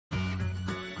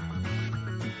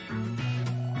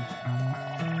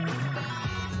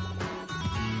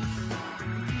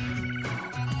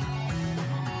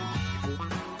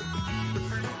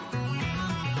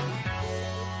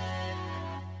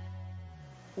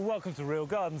Welcome to Real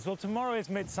Gardens. Well, tomorrow is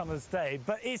Midsummer's Day,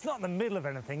 but it's not the middle of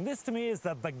anything. This, to me, is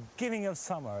the beginning of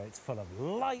summer. It's full of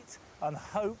light and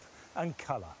hope and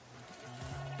colour.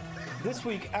 This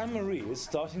week, Anne-Marie is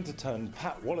starting to turn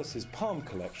Pat Wallace's palm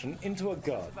collection into a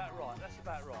garden. That's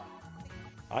about right.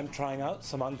 I'm trying out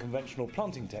some unconventional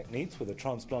planting techniques with a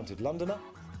transplanted Londoner.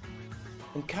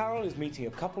 And Carol is meeting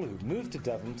a couple who've moved to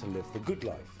Devon to live the good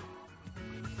life.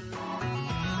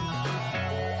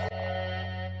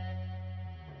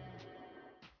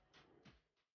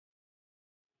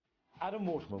 Adam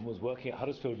Waterman was working at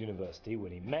Huddersfield University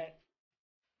when he met,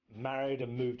 married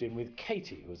and moved in with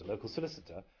Katie, who was a local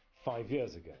solicitor, 5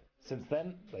 years ago. Since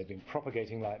then, they've been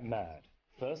propagating like mad.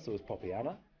 First there was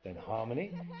Poppyana, then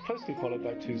Harmony, closely followed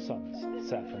by two sons,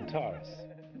 Seth and Taris.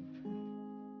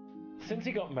 Since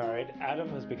he got married, Adam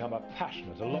has become a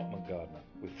passionate allotment gardener,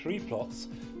 with 3 plots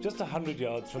just 100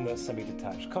 yards from their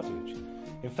semi-detached cottage.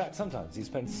 In fact, sometimes he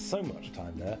spends so much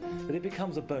time there that it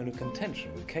becomes a bone of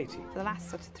contention with Katie. For the last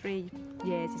sort of 3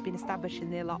 years, he's been establishing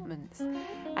the allotments,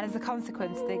 and as a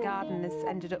consequence, the garden has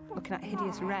ended up looking like a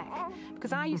hideous wreck.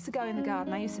 Because I used to go in the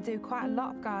garden, I used to do quite a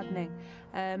lot of gardening,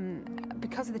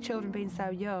 because of the children being so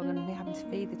young and me having to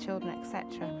feed the children,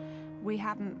 etc. I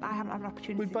haven't had an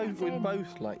opportunity to get in. We'd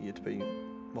both like you to be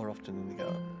more often in the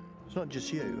garden. It's not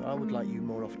just you. I would like you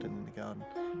more often in the garden.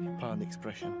 Pardon the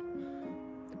expression.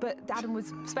 But Adam would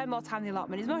spend more time in the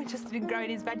allotment. He's more interested in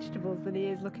growing his vegetables than he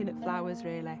is looking at flowers,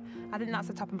 really. I think that's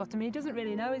the top and bottom. He doesn't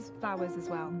really know his flowers as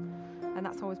well, and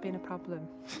that's always been a problem.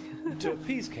 To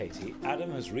appease Katie, Adam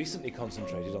has recently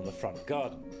concentrated on the front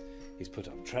garden. He's put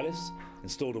up trellis,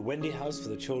 installed a Wendy house for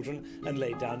the children, and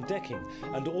laid down decking.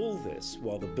 And all this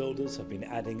while the builders have been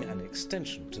adding an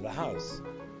extension to the house.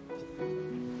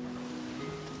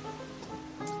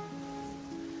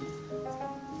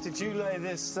 Did you lay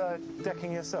this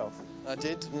decking yourself? I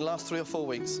did, in the last 3 or 4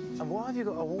 weeks. And why have you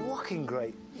got a whocking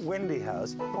great Wendy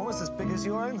house, almost as big as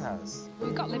your own house?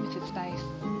 We've got limited space.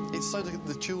 It's so that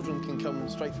the children can come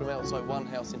straight from outside one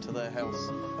house into their house.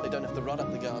 They don't have to run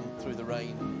up the garden through the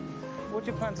rain. What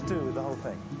do you plan to do with the whole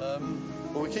thing?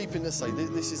 Well, we're keeping this,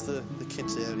 this is the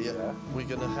kids' area. Yeah. We're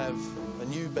going to have a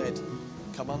new bed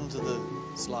come under the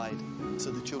slide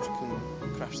so the children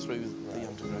can crash through the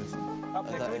undergrowth. Up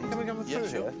there, can we come through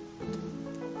sure. here?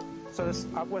 So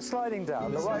we're sliding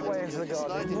down, the right way into the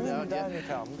garden. Down you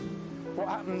come. What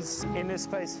happens in this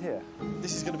space here?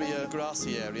 This is going to be a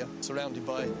grassy area surrounded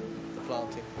by the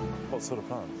planting. What sort of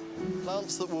plants?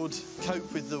 Plants that would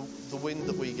cope with the wind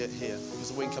that we get here,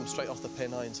 because the wind comes straight off the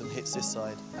Pennines and hits this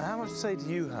side. And how much say do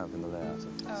you have in the layout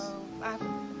of this? Oh,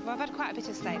 I've had quite a bit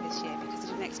of say this year because I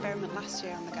did an experiment last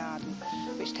year on the garden,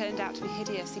 which turned out to be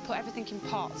hideous. He put everything in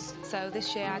pots, so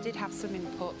this year I did have some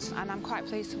input, and I'm quite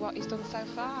pleased with what he's done so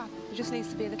far. It just needs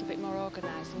to be a little bit more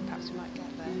organised, and perhaps we might get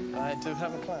there. I do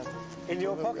have a plan. In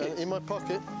your pocket? In my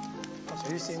pocket.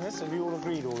 Have you seen this? Have you all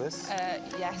agreed all this?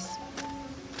 Yes.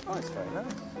 Oh, it's very nice.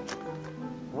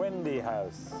 Wendy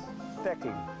house,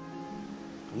 decking,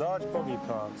 large boggy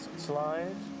plants,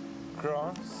 slide,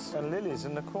 grass and lilies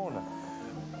in the corner.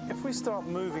 If we start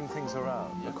moving things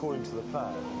around according to the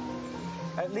plan,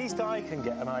 at least I can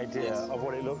get an idea of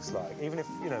what it looks like, even if,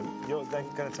 you know, you're then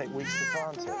going to take weeks to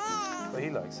plant it. But he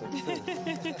likes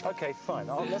it too. OK, fine.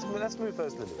 Let's move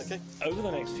those lilies. Okay. Over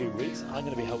the next few weeks, I'm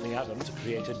going to be helping Adam to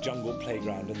create a jungle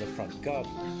playground in the front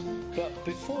garden. But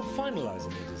before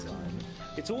finalising the design,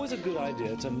 it's always a good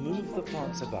idea to move the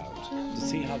plants about to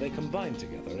see how they combine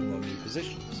together in their new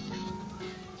positions.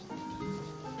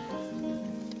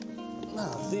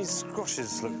 Now, these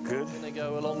squashes look good. They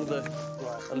go along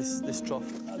this trough.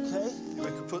 OK. We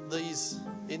can put these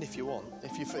in if you want.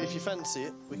 If you fancy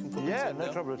it, we can put these in. Yeah,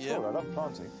 no trouble at all. I love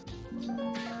planting.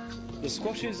 The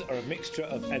squashes are a mixture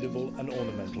of edible and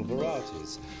ornamental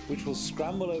varieties, which will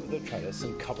scramble over the trellis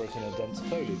and cover it in a dense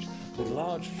foliage, with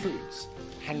large fruits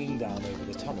hanging down over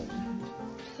the tunnel.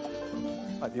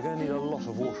 Right, you're going to need a lot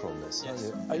of water on this, aren't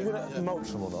you? Are you going to mulch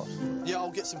them or not? Yeah,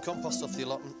 I'll get some compost off the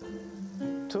allotment.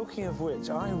 Talking of which,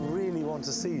 I really want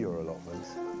to see your allotment.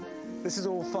 This is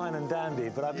all fine and dandy,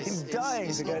 but I've been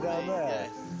dying to go down there.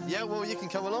 Yeah, well, you can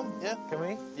come along, yeah. Can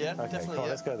we? Yeah, okay, definitely, come on,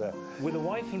 let's go there. With a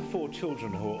wife and 4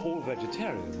 children who are all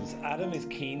vegetarians, Adam is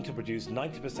keen to produce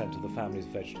 90% of the family's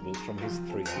vegetables from his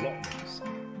 3 allotments.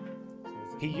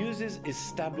 He uses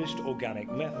established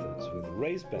organic methods with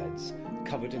raised beds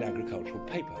covered in agricultural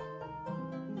paper.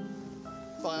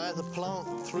 If I either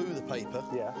plant through the paper,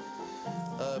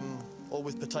 or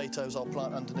with potatoes, I'll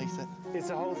plant underneath it. Is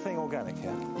the whole thing organic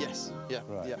here? Yes, yeah,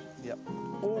 right. yeah.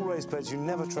 All raised beds, you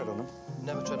never tread on them?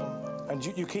 Never tread on them. And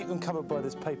you keep them covered by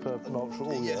this paper mulch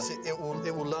all year? Yes, it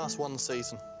will last 1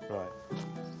 season. Right.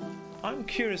 I'm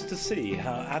curious to see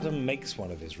how Adam makes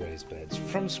one of his raised beds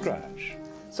from scratch.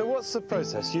 So what's the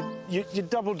process? You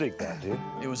double dig that, do you?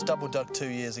 It was double dug 2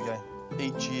 years ago.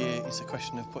 Each year it's a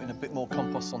question of putting a bit more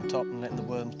compost on top and letting the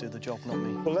worms do the job, not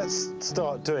me. Well, let's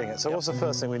start doing it. So what's the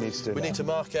first thing we need to do We need to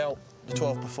mark out the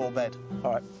 12 before bed.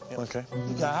 All right, OK.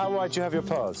 Now, how wide do you have your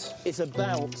paths? It's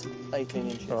about 18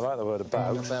 inches. Oh, I like the word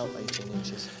about. About 18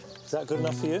 inches. Is that good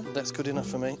enough for you? That's good enough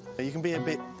for me. You can be a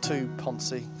bit too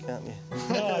poncy, can't you?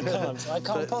 No, I can't. I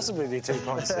can't possibly be too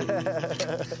poncy.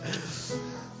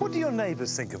 What do your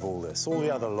neighbours think of all this, all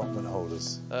the other allotment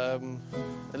holders? A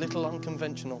little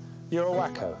unconventional. You're a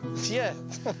wacko? Yeah.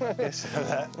 Yes,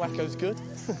 Wacko's good.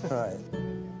 Right.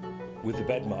 With the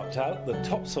bed marked out, the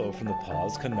topsoil from the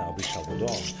paths can now be shovelled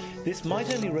on. This might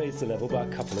only raise the level by a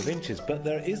couple of inches, but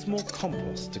there is more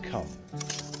compost to come.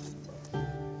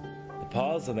 The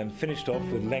paths are then finished off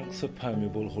with lengths of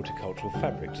permeable horticultural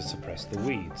fabric to suppress the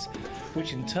weeds,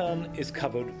 which in turn is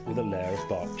covered with a layer of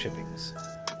bark chippings.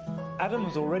 Adam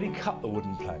has already cut the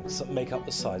wooden planks that make up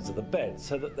the sides of the bed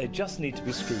so that they just need to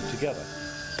be screwed together,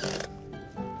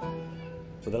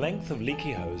 with a length of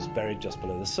leaky hose buried just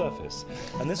below the surface,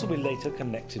 and this will be later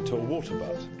connected to a water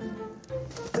butt.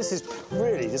 This is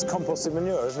really just composted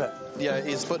manure, isn't it? Yeah, it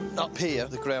is, but up here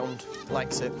the ground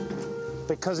likes it.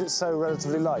 Because it's so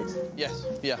relatively light? Yes,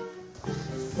 yeah.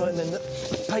 Right, and then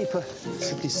the paper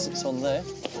simply sits on there.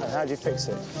 And how do you fix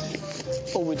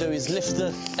it? All we do is lift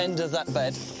the end of that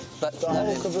bed. The whole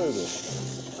in. caboodle?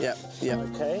 Yeah, yeah.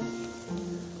 OK.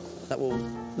 That will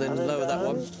then then lower that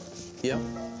down. one. Yeah.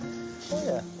 Oh,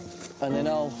 yeah. And then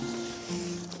I'll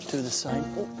do the same.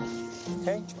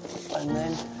 OK. And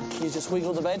then you just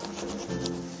wiggle the bed.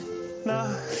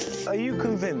 Now, are you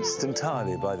convinced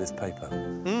entirely by this paper?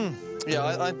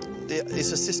 Yeah,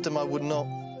 it's a system I would not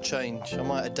change. I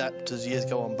might adapt as years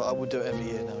go on, but I would do it every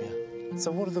year now, yeah.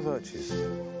 So what are the virtues?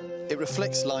 It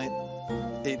reflects light,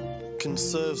 it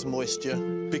conserves moisture.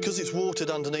 Because it's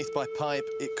watered underneath by pipe,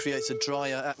 it creates a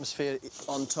drier atmosphere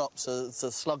on top, so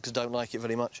the slugs don't like it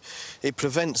very much. It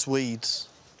prevents weeds.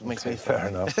 Makes me Fair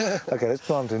enough. OK, let's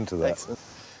plant into that. Excellent.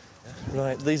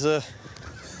 Right, these are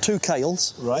 2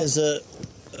 kales. Right. There's a...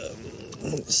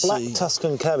 let's Black see.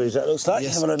 Tuscan cabbage, that looks like.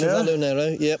 Yes, Have a look now. Cavallo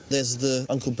Nero, yep. There's the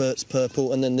Uncle Bert's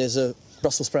purple, and then there's a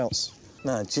Brussels sprouts.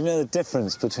 Now, do you know the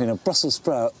difference between a Brussels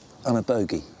sprout and a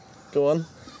bogey? Go on.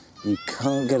 You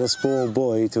can't get a small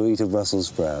boy to eat a Brussels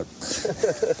sprout.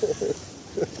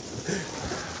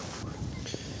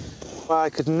 I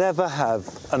could never have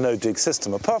a no-dig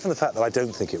system, apart from the fact that I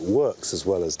don't think it works as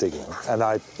well as digging. And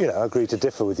I, agree to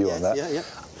differ with you on that. Yeah.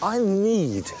 I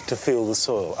need to feel the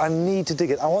soil. I need to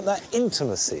dig it. I want that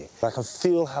intimacy. I can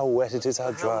feel how wet it is,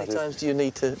 how dry How it many is. times do you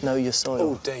need to know your soil?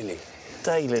 Oh, daily.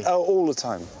 Daily. Oh, all the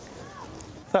time.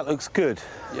 That looks good.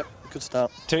 Yep, good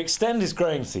start. To extend his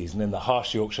growing season in the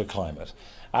harsh Yorkshire climate,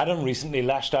 Adam recently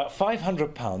lashed out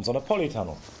 £500 on a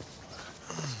polytunnel.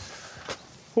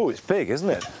 Oh, it's big, isn't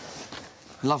it?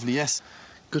 Lovely, yes.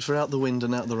 Good for out the wind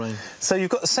and out the rain. So you've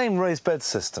got the same raised bed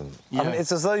system. Yeah. I mean,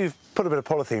 it's as though you've put a bit of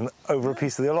polythene over a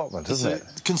piece of the allotment, isn't it?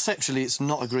 Conceptually, it's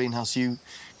not a greenhouse. You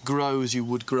grow as you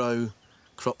would grow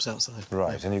crops outside.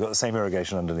 Right, and you've got the same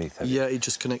irrigation underneath, have you? Yeah, it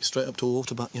just connects straight up to a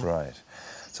water butt, yeah. Right.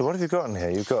 So what have you got in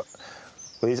here? You've got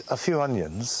a few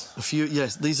onions. A few,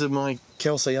 yes. These are my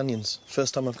Kelsey onions.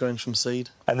 First time I've grown from seed.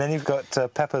 And then you've got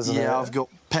peppers and... Yeah, I've got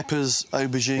peppers,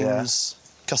 aubergines,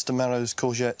 custom marrows,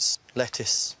 courgettes,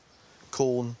 lettuce,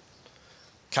 corn,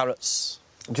 carrots.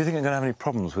 Do you think you're going to have any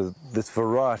problems with this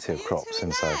variety of crops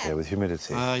inside here with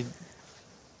humidity?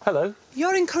 Hello.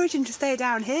 You're encouraging to stay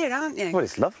down here, aren't you? Well,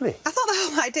 it's lovely. I thought the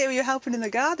whole idea was you helping in the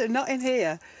garden, not in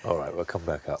here. All right, we'll come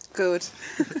back up. Good.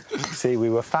 See, we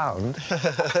were found.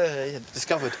 Yeah,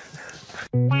 discovered.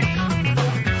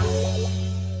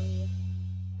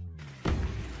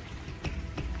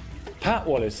 Pat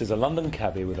Wallace is a London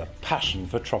cabbie with a passion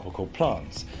for tropical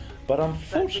plants, but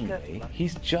unfortunately,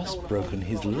 he's just broken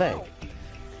his leg.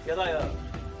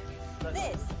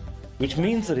 Which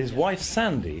means that his wife,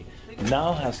 Sandy,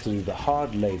 now has to do the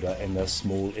hard labour in their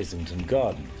small Islington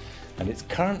garden, and it's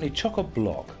currently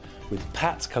chock-a-block with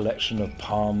Pat's collection of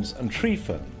palms and tree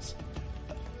ferns.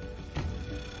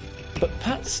 But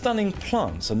Pat's stunning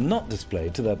plants are not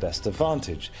displayed to their best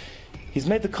advantage. He's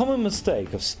made the common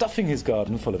mistake of stuffing his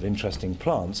garden full of interesting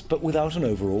plants, but without an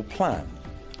overall plan.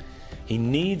 He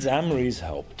needs Anne-Marie's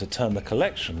help to turn the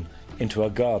collection into a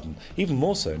garden, even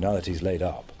more so now that he's laid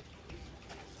up.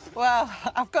 Well,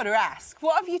 I've got to ask,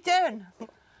 what have you done?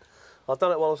 I've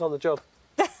done it while I was on the job.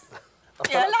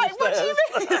 Yeah, like, what do you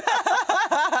mean?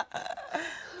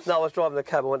 No, I was driving the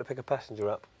cab, I went to pick a passenger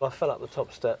up. I fell up the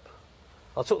top step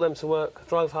I took them to work,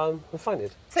 drove home and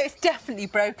fainted. So it's definitely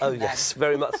broken Oh, then? yes,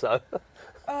 very much so.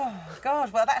 Oh,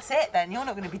 God, well, that's it then. You're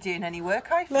not going to be doing any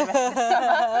work, are you, for the rest of the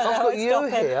summer? I've got you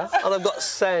here and I've got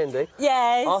Sandy.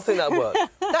 Yes. I think that'll work.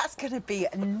 That's going to be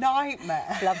a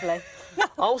nightmare. Lovely.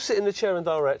 I'll sit in the chair and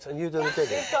direct and you do the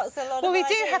digging. Got a lot Well, of we do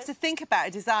ideas. have to think about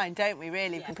a design, don't we,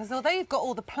 really? Because although you've got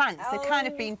all the plants, they've kind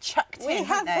of been chucked We in,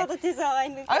 have haven't got they? a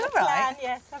design. We've got Oh, a plan, right.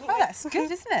 yes. haven't Oh, we? that's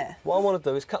good, isn't it? What I want to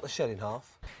do is cut the shed in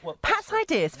half. Pat's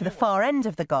ideas for the far end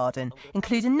of the garden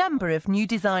include a number of new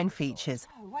design features.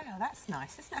 Oh, wow, that's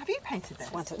nice, isn't it? Have you painted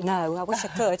this? No, I wish I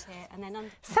could.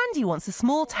 Sandy wants a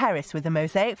small terrace with a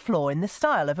mosaic floor in the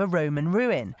style of a Roman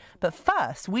ruin. But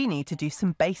first, we need to do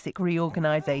some basic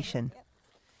reorganisation.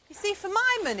 You see, for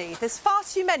my money, there's far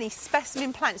too many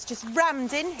specimen plants just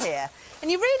rammed in here. And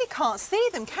you really can't see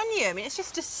them, can you? I mean, it's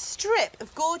just a strip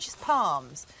of gorgeous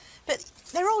palms. But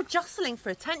they're all jostling for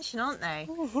attention, aren't they?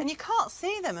 And you can't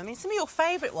see them. I mean, some of your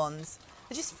favourite ones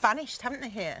are just vanished, haven't they,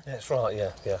 here? Yeah, that's right,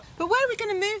 yeah. But where are we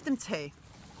going to move them to?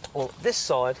 Well, this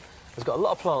side has got a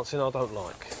lot of plants in I don't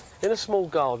like. In a small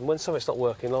garden, when something's not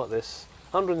working like this,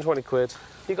 120 quid,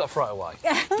 you've got to throw it away.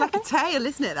 It's like a tale,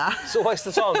 isn't it, that? It's a waste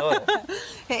of time, isn't it?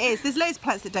 It is. There's loads of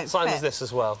plants that don't Same fit. as this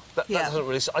as well. That doesn't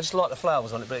really... I just like the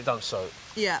flowers on it, but it don't suit.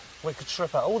 Yeah. We could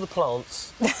strip out all the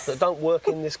plants that don't work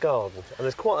in this garden, and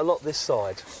there's quite a lot this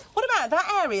side. What about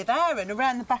that area there and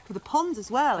around the back of the pond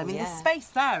as well? I mean, there's space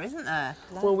there, isn't there?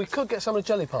 Well, we could get some of the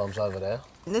jelly palms over there.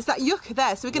 And there's that yucca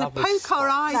there, so we're going to Lovely poke our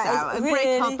eyes out and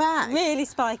break our backs. Really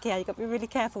spiky. You've got to be really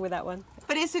careful with that one.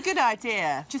 But it's a good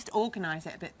idea. Just organise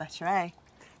it a bit better, eh?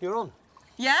 You're on.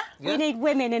 Yeah? We need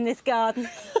women in this garden.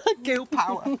 Girl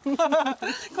power.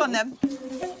 Go on then.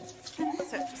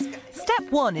 Step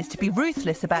one is to be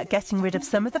ruthless about getting rid of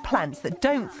some of the plants that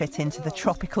don't fit into the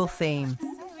tropical theme.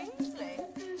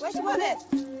 Where do you want it?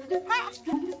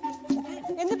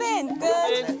 In the bin.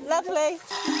 Good. Lovely.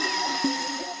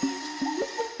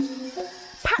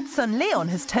 Pat's son Leon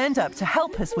has turned up to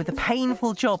help us with the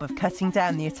painful job of cutting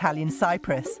down the Italian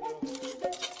cypress.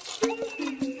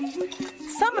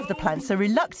 Some of the plants are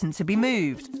reluctant to be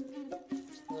moved.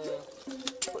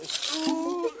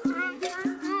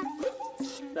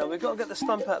 Now, we've got to get the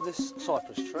stump out of this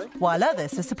cypress tree. While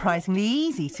others are surprisingly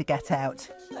easy to get out.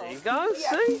 There you go,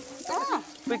 see? Ah,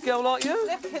 Big girl like you.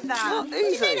 look at that. Not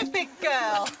easy. You need a big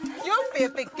girl. You'll be a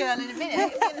big girl in a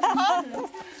minute in the pond.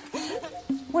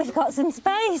 We've got some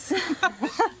space.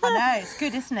 I know, it's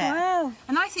good, isn't it? Wow.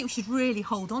 And I think we should really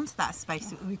hold on to that space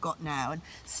that we've got now and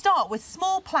start with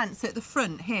small plants at the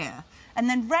front here and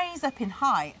then raise up in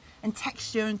height and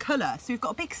texture and colour. So we've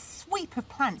got a big sweep of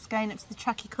plants going up to the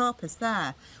Trachycarpus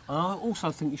there. And I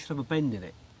also think you should have a bend in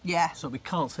it, Yeah. so we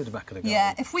can't see the back of the garden.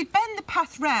 Yeah, if we bend the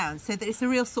path round so that it's a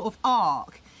real sort of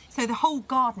arc, so the whole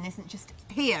garden isn't just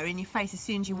here in your face as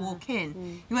soon as you walk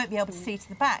in, you won't be able to see to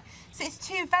the back. So it's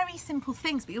two very simple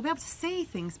things, but you'll be able to see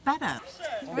things better.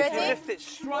 Ready? Lift it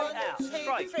straight out,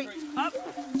 straight. Up.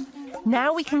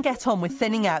 Now we can get on with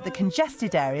thinning out the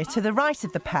congested area to the right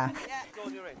of the path.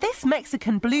 This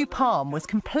Mexican blue palm was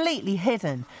completely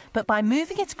hidden, but by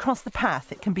moving it across the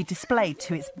path, it can be displayed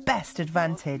to its best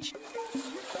advantage.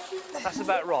 That's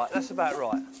about right, that's about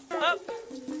right. Up.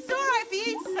 It's all right for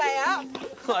you to say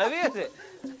up. Not heavy, is it?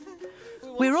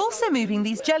 We're also moving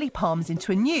these jelly palms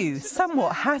into a new,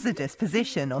 somewhat hazardous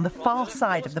position on the far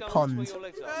side of the pond.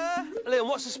 Leon,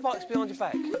 watch the spikes behind your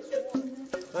back.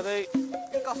 Ready?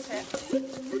 Got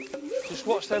it. Just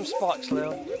watch them spikes,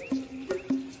 Leon.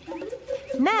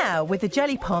 Now, with the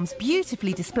jelly palms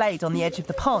beautifully displayed on the edge of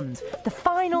the pond, the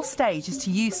final stage is to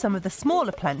use some of the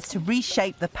smaller plants to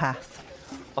reshape the path.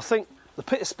 I think the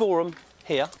pittosporum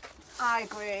here, I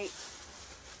agree.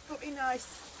 Would be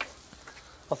nice.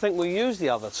 I think we'll use the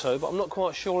other two, but I'm not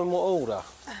quite sure in what order.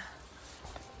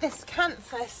 This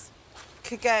canthus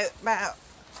could go about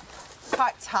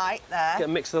quite tight there. Get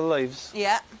a mix of the leaves.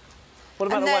 Yeah. What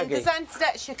about And the then waggy? the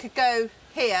Xanthidexia could go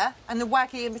here and the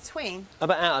waggy in between. How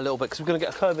about out a little bit, because we're going to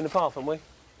get a curve in the path, aren't we?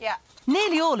 Yeah.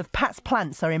 Nearly all of Pat's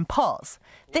plants are in pots.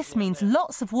 This means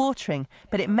lots of watering,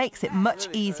 but it makes it much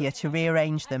easier to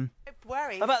rearrange them. Don't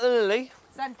worry. How about the lily?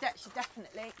 Xanthidexia,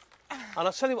 definitely. And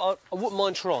I'll tell you what, I wouldn't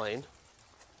mind trying.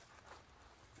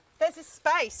 There's a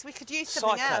space. We could use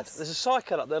something Cycad. else. There's a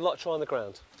cycad up there, like trying the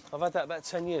ground. I've had that about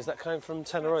 10 years. That came from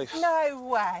Tenerife. No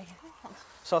way.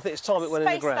 So I think it's time it went in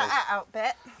the Space ground. that out a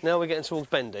bit. Now we're getting towards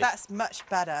bendy. That's much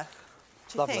better.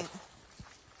 Do you Lovely. think?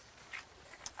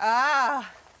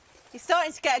 Ah, you're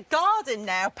starting to get a garden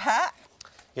now, Pat.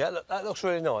 Yeah, look, that looks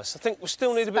really nice. I think we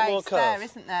still need a bit more Space curve. there,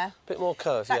 isn't there? A bit more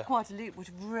curve, That yeah. Guadalupe would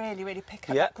really, really pick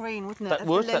up Yeah. that green, wouldn't it? That of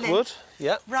the would, that lily? would,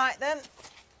 yeah. Right then.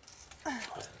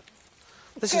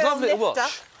 This is Girl lovely to lifter.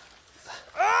 watch.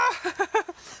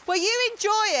 Well, you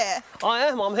enjoy it. I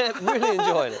am. I'm really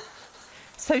enjoying it.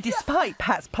 So despite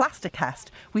Pat's plaster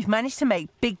cast, we've managed to make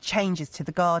big changes to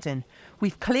the garden.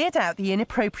 We've cleared out the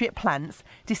inappropriate plants,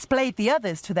 displayed the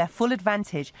others to their full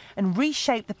advantage and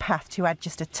reshaped the path to add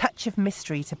just a touch of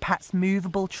mystery to Pat's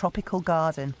movable tropical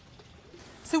garden.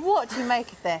 So what do you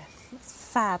make of this? It's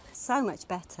fab. So much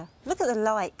better. Look at the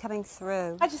light coming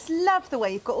through. I just love the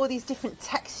way you've got all these different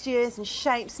textures and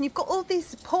shapes, and you've got all these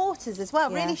supporters as well,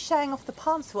 really showing off the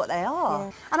palms for what they are.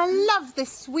 Yeah. And I love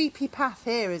this sweepy path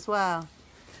here as well.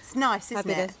 It's nice, isn't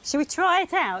it? Shall we try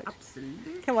it out?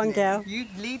 Absolutely. Come on, girl. You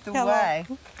lead the Come way.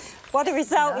 On. What a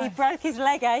result. Nice. He broke his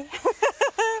leg, eh?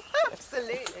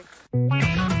 Absolutely.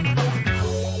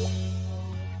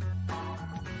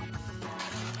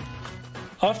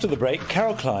 After the break,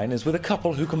 Carol Klein is with a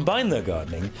couple who combine their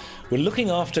gardening with looking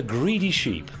after greedy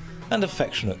sheep and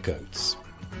affectionate goats.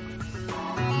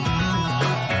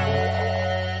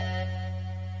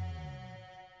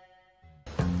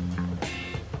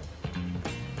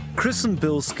 Chris and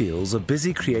Bill Skeels are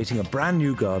busy creating a brand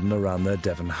new garden around their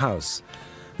Devon house.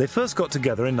 They first got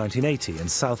together in 1980 in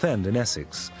Southend in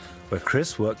Essex, where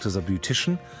Chris worked as a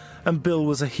beautician and Bill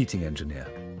was a heating engineer.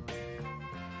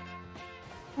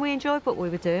 We enjoyed what we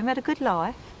were doing, we had a good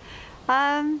life,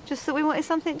 just that we wanted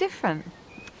something different.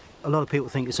 A lot of people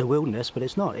think it's a wilderness, but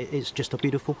it's not. It's just a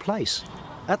beautiful place.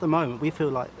 At the moment, we feel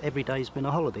like every day's been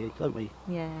a holiday, don't we?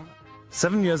 Yeah.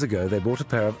 7 years ago, they bought a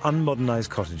pair of unmodernised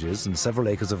cottages and several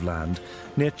acres of land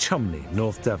near Chumley,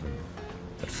 North Devon.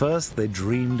 At first, they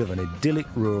dreamed of an idyllic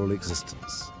rural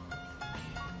existence.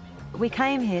 We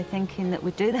came here thinking that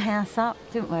we'd do the house up,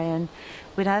 didn't we, and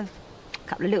we'd have a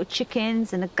couple of little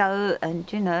chickens and a goat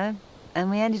and, you know, and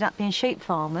we ended up being sheep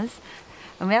farmers,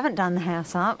 and we haven't done the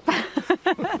house up.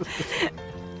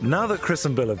 Now that Chris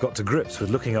and Bill have got to grips with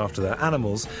looking after their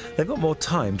animals, they've got more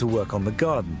time to work on the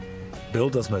garden. Bill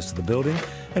does most of the building,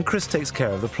 and Chris takes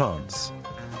care of the plants.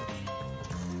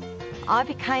 I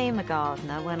became a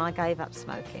gardener when I gave up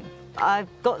smoking. I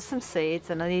got some seeds,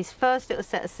 and these first little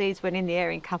set of seeds went in the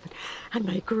airing cupboard, and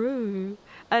they grew.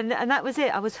 And that was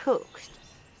it, I was hooked.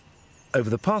 Over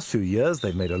the past few years,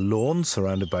 they've made a lawn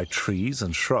surrounded by trees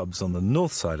and shrubs on the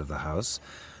north side of the house,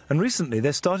 and recently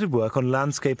they started work on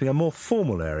landscaping a more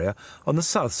formal area on the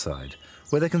south side,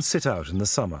 where they can sit out in the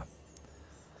summer.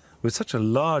 With such a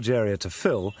large area to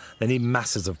fill, they need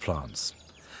masses of plants.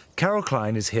 Carol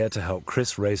Klein is here to help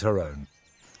Chris raise her own.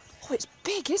 Oh, it's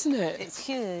big, isn't it? It's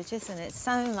huge, isn't it?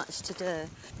 So much to do.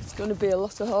 It's going to be a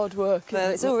lot of hard work. Well,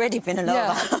 it's already been a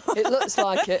lot of hard work. It looks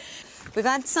like it. We've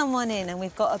had someone in and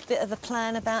we've got a bit of a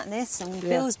plan about this, and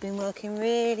Bill's been working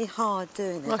really hard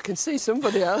doing it. I can see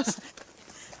somebody else.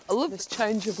 I love this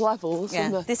change of levels.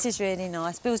 Yeah, this is really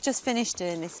nice. Bill's just finished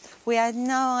doing this. We had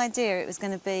no idea it was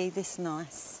going to be this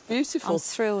nice. Beautiful. I'm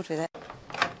thrilled with it.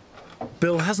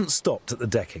 Bill hasn't stopped at the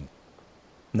decking.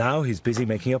 Now he's busy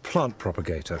making a plant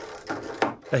propagator,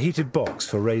 a heated box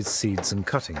for raised seeds and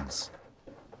cuttings.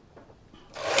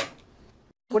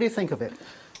 What do you think of it?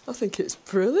 I think it's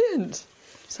brilliant.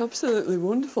 It's absolutely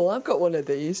wonderful. I've got one of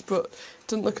these, but it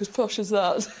doesn't look as posh as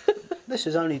that. This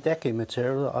is only decking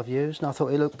material that I've used, and I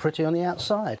thought it looked pretty on the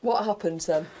outside. What happens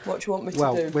then? What do you want me to do?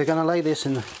 Well, we're going to lay this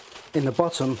in the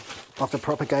bottom of the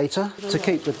propagator to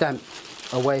keep the damp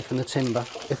away from the timber.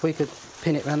 If we could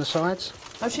pin it around the sides.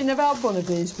 Has she never had one of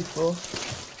these before?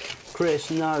 Chris,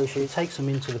 no, she takes them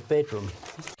into the bedroom.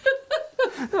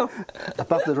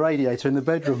 Above the radiator in the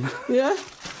bedroom. Yeah?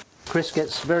 Chris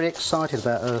gets very excited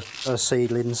about her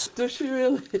seedlings. Does she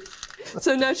really?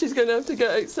 So now she's going to have to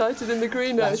get excited in the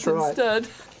greenhouse instead.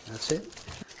 That's it.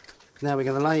 Now we're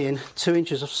going to lay in 2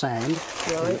 inches of sand.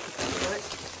 Right.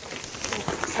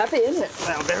 It's heavy, isn't it?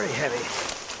 Well, very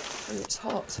heavy. And it's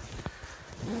hot.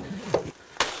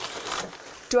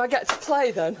 Do I get to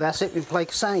play then? That's it, we play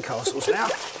sandcastles now.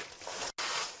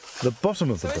 The bottom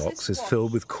of the box is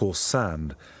filled with coarse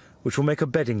sand, which will make a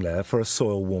bedding layer for a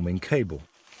soil warming cable.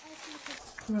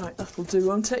 Right, that'll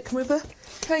do. I'm taking with a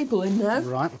cable in now.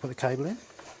 Right, we'll put the cable in.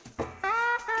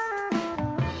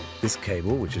 This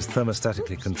cable, which is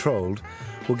thermostatically controlled,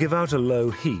 will give out a low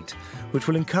heat, which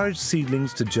will encourage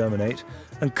seedlings to germinate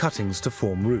and cuttings to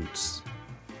form roots.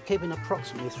 Keeping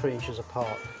approximately 3 inches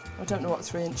apart. I don't know what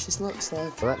 3 inches looks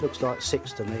like. Well, that looks like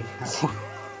 6 to me.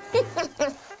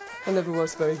 I never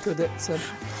was very good at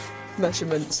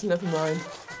measurements, never mind.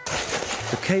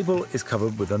 The cable is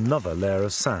covered with another layer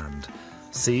of sand.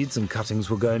 Seeds and cuttings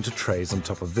will go into trays on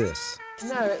top of this.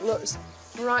 No, it looks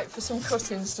right for some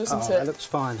cuttings, doesn't it? That looks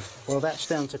fine. Well, that's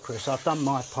down to Chris. I've done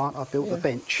my part. I've built the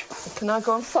bench. Can I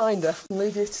go and find her and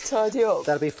leave you to tidy up?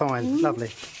 That'll be fine.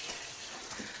 Lovely.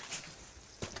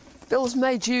 Bill's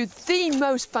made you the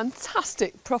most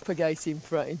fantastic propagating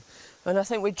frame, and I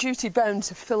think we're duty bound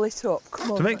to fill it up.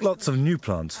 Come on. To make lots of new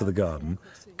plants for the garden,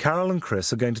 Carol and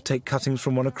Chris are going to take cuttings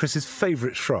from one of Chris's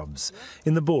favourite shrubs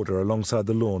in the border alongside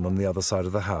the lawn on the other side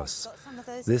of the house.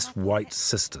 This white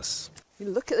cistus. You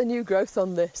look at the new growth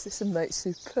on this. This would make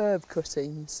superb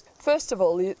cuttings. First of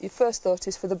all, your first thought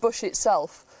is for the bush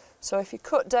itself. So if you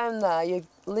cut down there, you're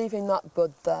leaving that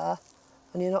bud there,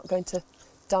 and you're not going to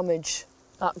damage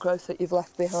that growth that you've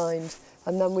left behind.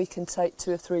 And then we can take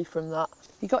 2 or 3 from that.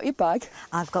 You got your bag?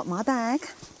 I've got my bag.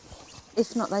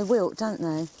 If not, they wilt, don't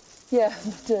they? Yeah,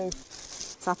 they do.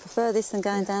 So I prefer this than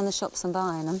going down the shops and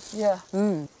buying them. Yeah.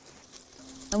 Mm.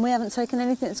 And we haven't taken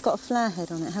anything that's got a flower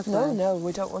head on it, have we? No,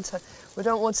 we don't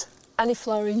want any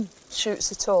flowering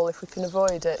shoots at all if we can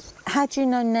avoid it. How do you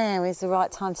know now is the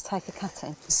right time to take a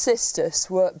cutting? Cistus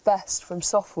work best from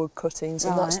softwood cuttings,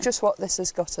 and that's just what this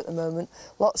has got at the moment.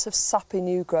 Lots of sappy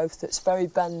new growth that's very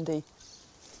bendy.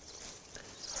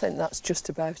 I think that's just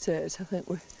about it. I think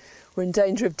we're in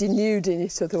danger of denuding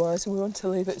it otherwise, and we want to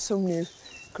leave it some new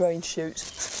growing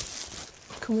shoots.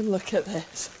 Come and look at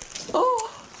this.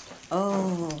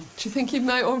 Oh, do you think he'd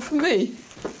make one for me?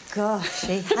 Gosh,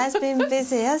 he has been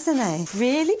busy, hasn't he?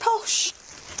 Really posh.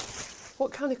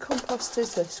 What kind of compost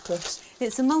is this, Chris?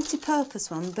 It's a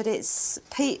multi-purpose one, but it's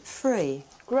peat-free.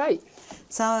 Great.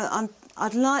 So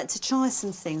I'd like to try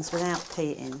some things without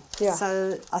peating. Yeah.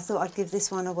 So I thought I'd give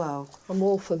this one a whirl. I'm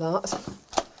all for that.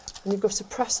 And you've got a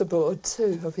presser board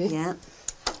too, have you? Yeah.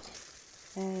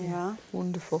 There you are.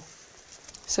 Wonderful.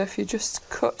 So if you just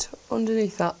cut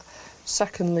underneath that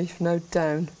second leaf node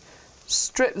down,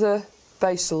 strip the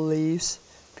basal leaves,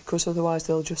 because otherwise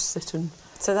they'll just sit and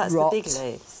So that's rot. the big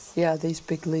leaves? Yeah, these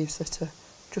big leaves that are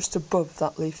just above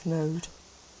that leaf node.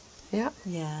 Yeah.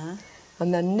 Yeah.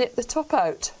 And then nip the top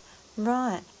out.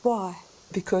 Right. Why?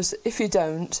 Because if you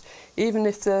don't, even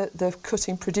if the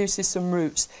cutting produces some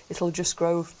roots, it'll just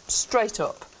grow straight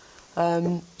up.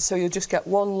 So you'll just get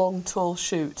one long tall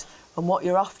shoot, and what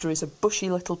you're after is a bushy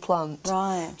little plant.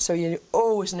 Right. So you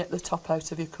always nip the top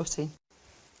out of your cutting.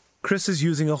 Chris is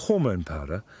using a hormone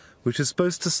powder which is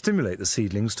supposed to stimulate the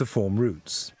seedlings to form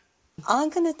roots. I'm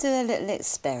going to do a little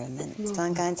experiment. So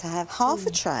I'm going to have half a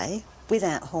tray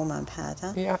without hormone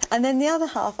powder. Yeah. And then the other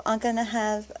half I'm going to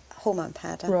have hormone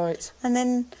powder. Right. And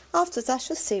then afterwards I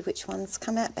shall see which ones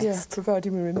come out best. Yeah,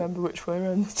 providing we remember which way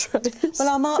around the tray is. Well,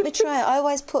 I mark my tray. I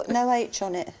always put no H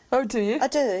on it. Oh, do you? I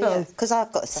do, yeah, because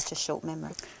I've got such a short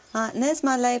memory. Right, and there's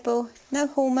my label. No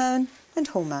hormone and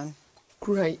hormone.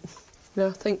 Great. Now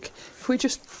I think if we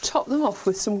just top them off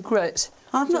with some grit.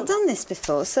 I've not done this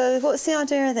before, so what's the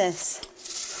idea of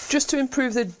this? Just to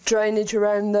improve the drainage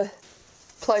around the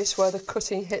place where the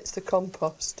cutting hits the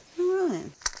compost. All right.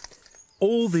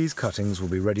 All these cuttings will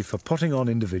be ready for potting on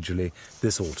individually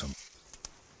this autumn.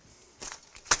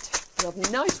 You'll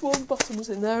have nice warm bottoms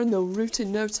in there and they'll root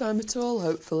in no time at all,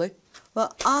 hopefully.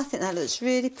 Well, I think that looks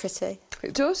really pretty.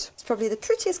 It does? It's probably the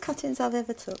prettiest cuttings I've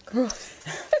ever took.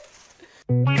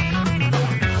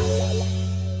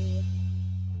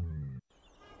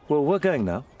 Well, we're going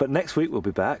now, but next week we'll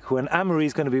be back when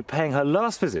Anne-Marie's going to be paying her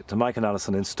last visit to Mike and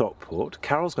Alison in Stockport.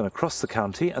 Carol's going to cross the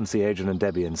county and see Adrian and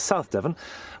Debbie in South Devon,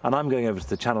 and I'm going over to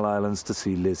the Channel Islands to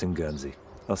see Liz in Guernsey.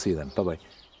 I'll see you then. Bye-bye.